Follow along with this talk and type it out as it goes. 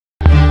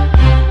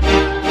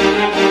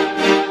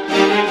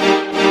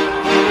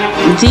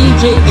DJN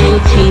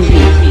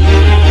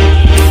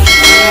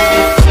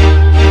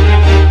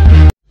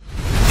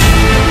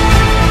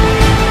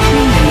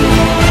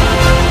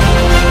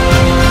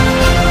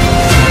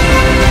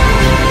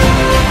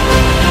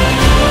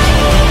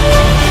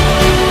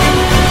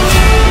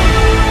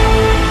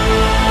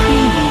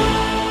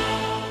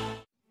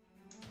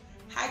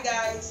Hi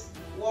guys,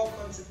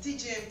 welcome to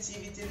TGM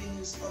TV Daily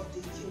News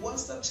Update, your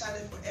one-stop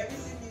channel for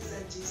everything news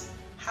and gist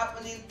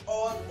happening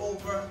all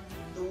over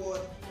the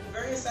world.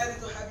 We're very excited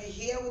to have you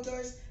here with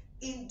us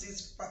in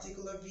this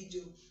particular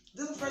video. If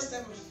this is the first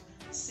time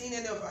you've seen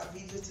any of our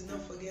videos, do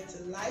not forget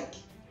to like,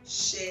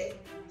 share,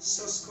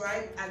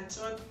 subscribe, and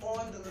turn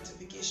on the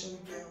notification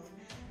bell.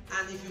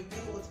 And if you've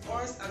been with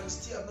us and you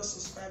still have not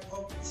subscribed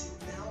up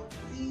till now,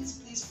 please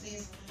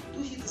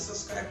do hit the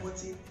subscribe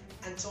button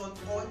and turn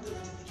on the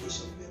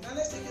notification bell. Now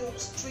let's take it up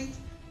straight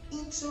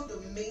into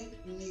the main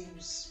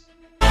news.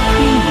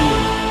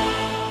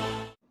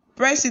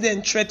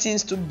 President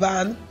threatens to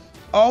ban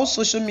all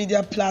social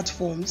media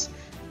platforms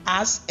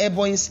as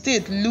Ebonyi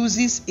State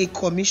loses a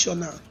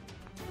commissioner.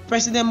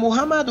 President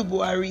Muhammadu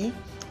Buhari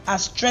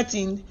has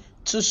threatened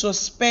to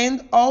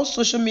suspend all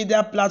social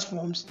media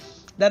platforms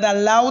that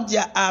allowed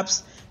their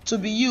apps to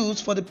be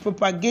used for the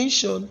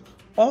propagation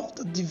of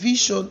the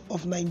division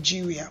of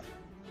Nigeria.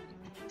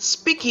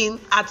 Speaking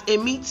at a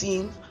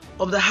meeting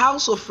of the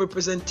House of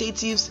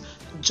Representatives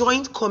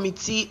Joint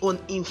Committee on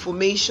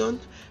Information,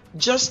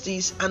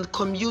 Justice and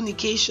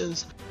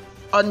Communications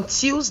on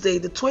Tuesday,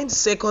 the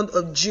 22nd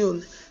of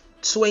June,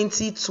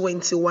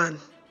 2021,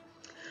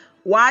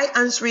 while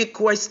answering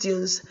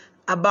questions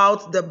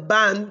about the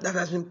ban that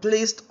has been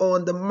placed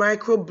on the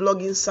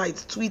microblogging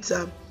site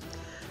Twitter,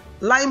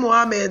 Lai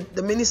Mohammed,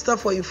 the Minister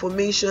for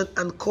Information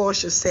and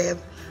Culture, said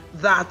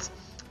that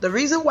the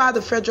reason why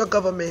the federal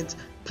government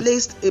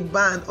placed a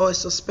ban or a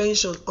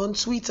suspension on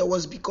Twitter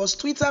was because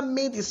Twitter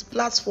made its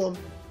platform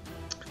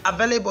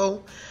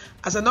available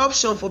as an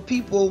option for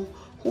people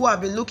who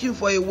have been looking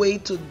for a way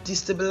to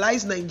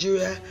destabilize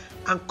Nigeria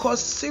and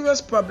cause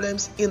serious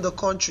problems in the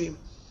country.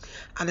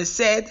 And they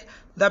said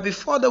that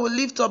before they will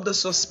lift up the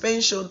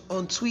suspension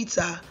on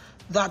Twitter,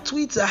 that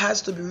Twitter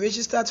has to be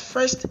registered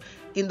first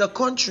in the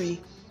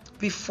country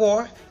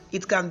before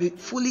it can be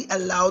fully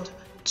allowed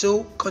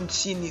to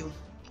continue.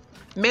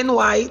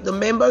 Meanwhile, the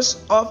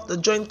members of the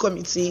Joint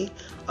Committee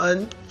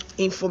on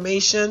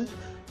Information,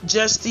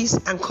 Justice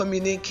and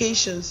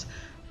Communications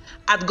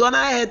had gone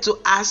ahead to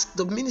ask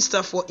the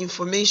Minister for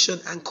Information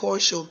and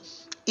Culture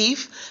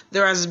if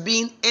there has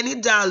been any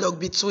dialogue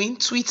between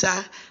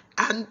Twitter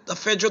and the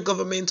federal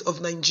government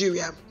of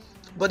Nigeria.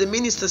 But the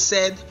minister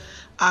said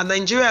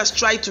Nigeria has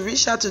tried to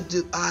reach out to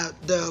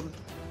the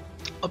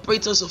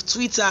operators of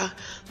Twitter,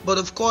 but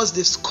of course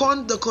they've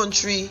scorned the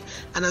country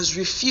and has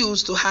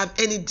refused to have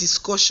any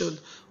discussion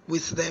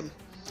with them.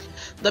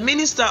 The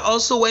minister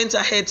also went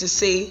ahead to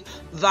say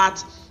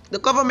that the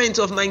government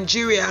of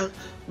Nigeria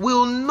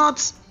will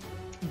not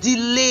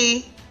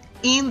delay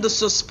in the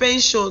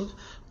suspension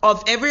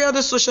of every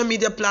other social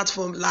media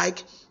platform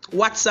like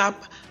WhatsApp,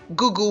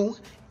 Google,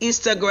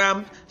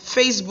 Instagram,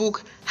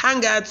 Facebook,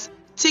 Hangouts,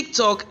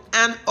 TikTok,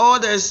 and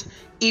others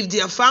if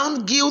they are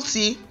found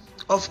guilty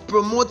of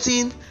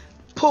promoting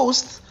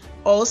posts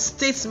or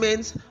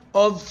statements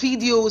or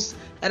videos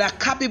that are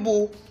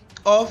capable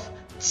of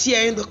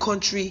tearing the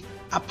country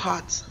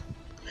apart.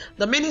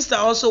 The minister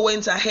also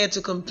went ahead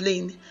to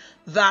complain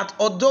that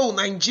although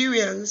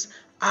Nigerians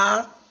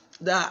are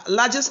the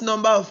largest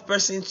number of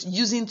persons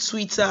using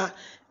Twitter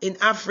in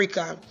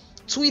Africa,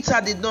 Twitter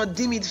did not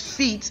deem it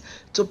fit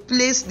to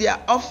place their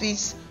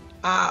office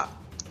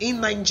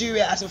in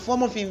Nigeria as a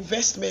form of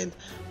investment,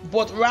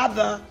 but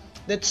rather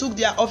they took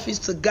their office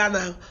to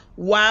Ghana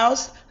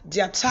whilst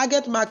their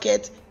target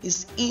market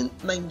is in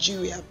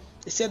Nigeria.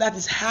 They said that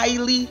is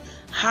highly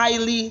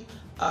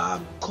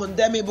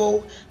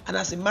condemnable, and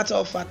as a matter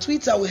of fact,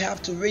 Twitter will have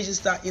to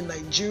register in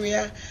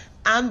Nigeria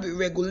and be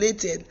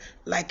regulated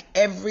like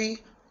every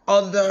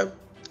other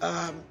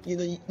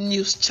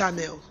news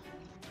channel.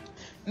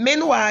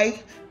 Meanwhile,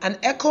 an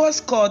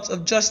ECOWAS Court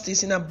of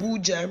Justice in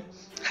Abuja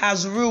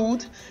has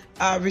ruled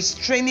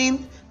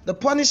restraining the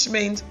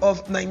punishment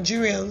of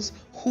Nigerians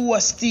who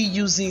are still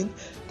using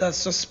the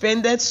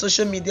suspended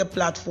social media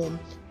platform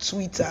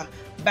Twitter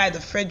by the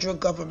federal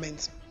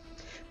government.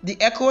 The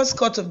ECOWAS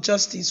Court of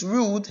Justice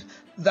ruled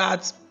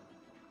that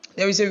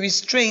there is a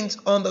restraint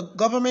on the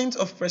government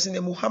of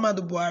President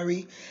Muhammadu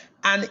Buhari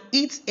and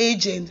its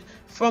agent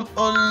from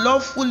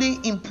unlawfully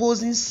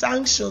imposing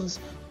sanctions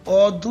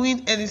or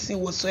doing anything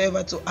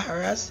whatsoever to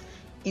harass,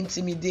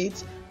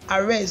 intimidate,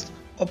 arrest,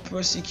 or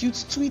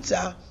prosecute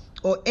Twitter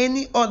or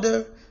any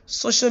other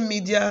social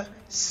media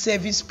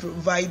service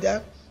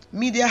provider,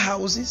 media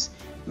houses,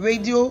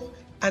 radio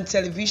and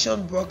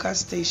television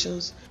broadcast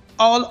stations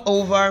all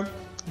over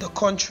the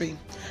country.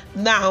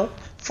 Now,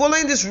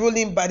 following this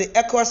ruling by the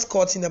ECOWAS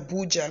Court in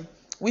Abuja,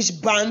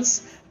 which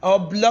bans or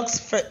blocks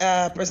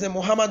President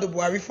Muhammadu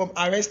Buhari from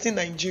arresting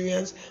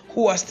Nigerians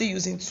who are still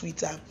using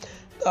Twitter,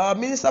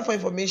 Minister for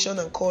Information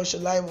and Culture,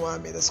 Lai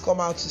Mohammed, has come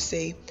out to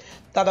say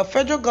that the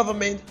federal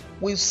government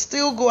will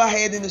still go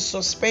ahead in the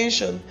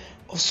suspension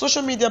of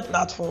social media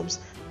platforms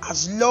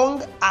as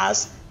long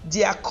as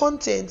their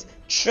content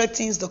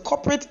threatens the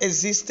corporate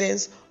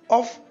existence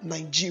of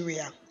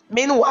Nigeria.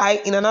 Meanwhile,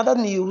 in another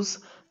news,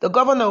 the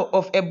governor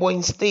of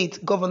Ebonyi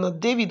State, Governor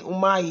David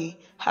Umahi,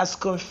 has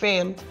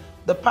confirmed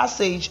the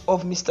passage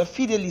of Mr.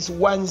 Fidelis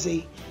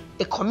Wanze,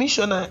 a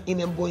commissioner in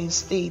Ebonyi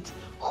State,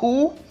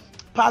 who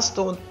passed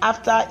on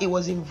after he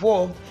was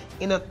involved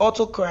in an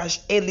auto crash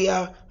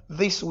earlier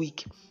this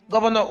week.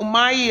 Governor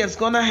Umahi has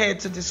gone ahead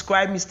to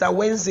describe Mr.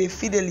 Wanze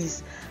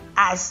Fidelis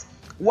as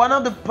one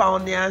of the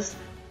pioneers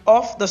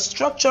of the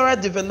structural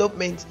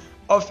development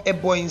of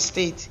Ebonyi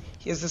State.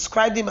 He has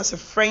described him as a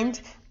friend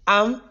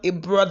and a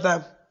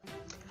brother.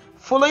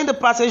 Following the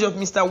passage of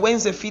Mr.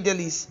 Wanze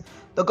Fidelis,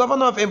 the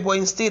governor of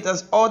Ebonyi State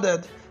has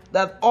ordered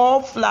that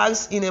all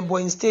flags in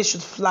Ebonyi State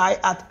should fly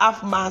at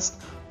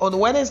half-mast on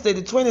Wednesday,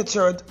 the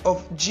 23rd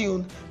of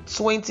June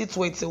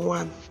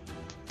 2021.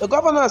 The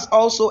governor has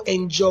also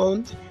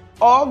enjoined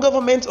all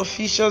government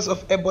officials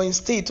of Ebonyi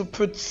State to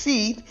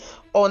proceed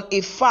on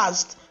a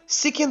fast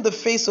seeking the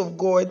face of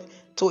God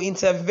to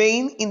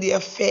intervene in the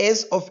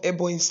affairs of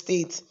Ebonyi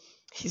State.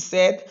 He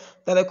said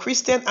that the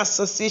Christian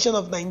Association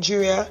of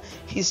Nigeria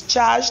is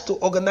charged to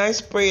organize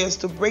prayers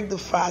to break the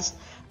fast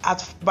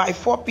by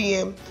 4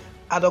 p.m.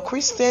 at the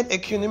Christian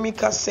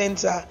Economical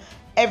Center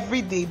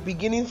every day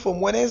beginning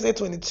from Wednesday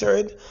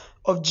 23rd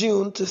of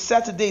June to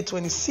Saturday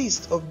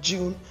 26th of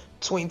June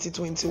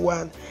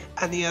 2021.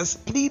 And he has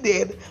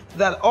pleaded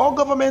that all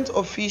government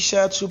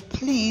officials should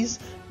please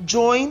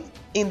join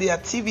in the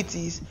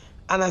activities,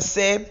 and has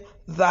said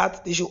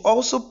that they should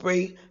also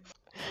pray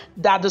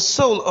that the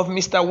soul of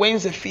Mr.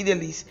 Wanze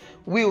Fidelis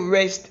will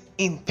rest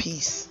in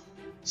peace.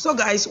 So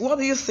guys, what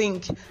do you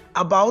think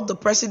about the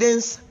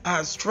president's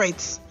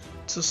threats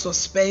to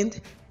suspend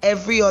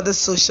every other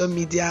social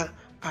media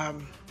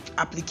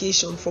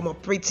application from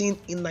operating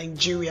in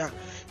Nigeria?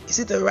 Is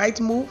it a right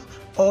move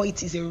or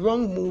it is a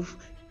wrong move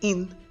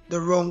in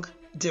the wrong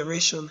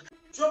direction?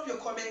 Drop your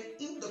comment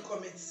in the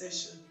comment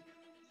section.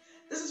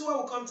 This is where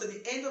we'll come to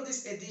the end of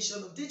this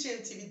edition of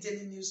DJM TV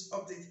Daily News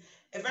Update.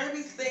 A very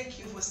big thank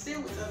you for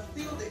staying with us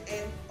till the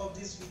end of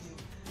this video.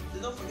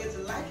 Do not forget to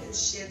like and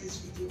share this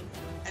video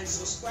and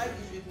subscribe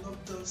if you've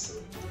not done so.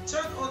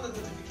 Turn on the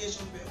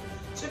notification bell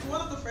so you're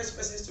one of the first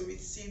persons to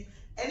receive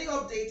any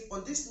update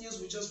on this news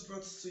we just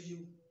brought to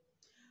you.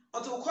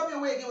 Until we come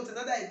your way again with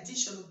another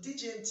edition of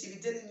DJM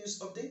TV Daily News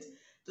Update,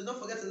 do not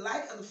forget to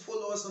like and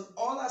follow us on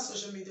all our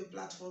social media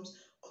platforms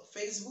on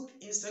Facebook,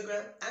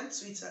 Instagram, and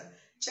Twitter.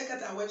 Check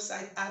out our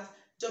website at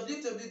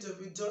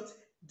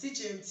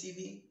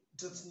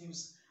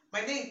www.djmtv.news.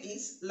 My name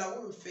is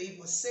Laura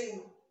Favor,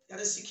 saying that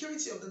the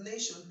security of the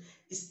nation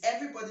is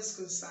everybody's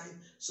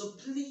concern. So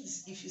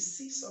please, if you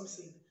see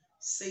something,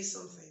 say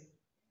something.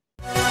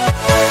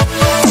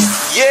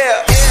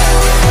 Yeah.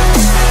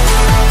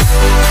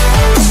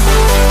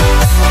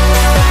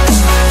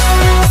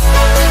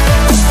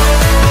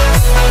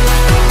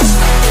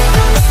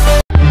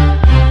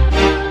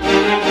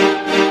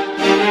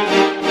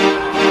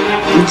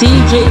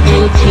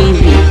 DJM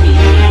TV.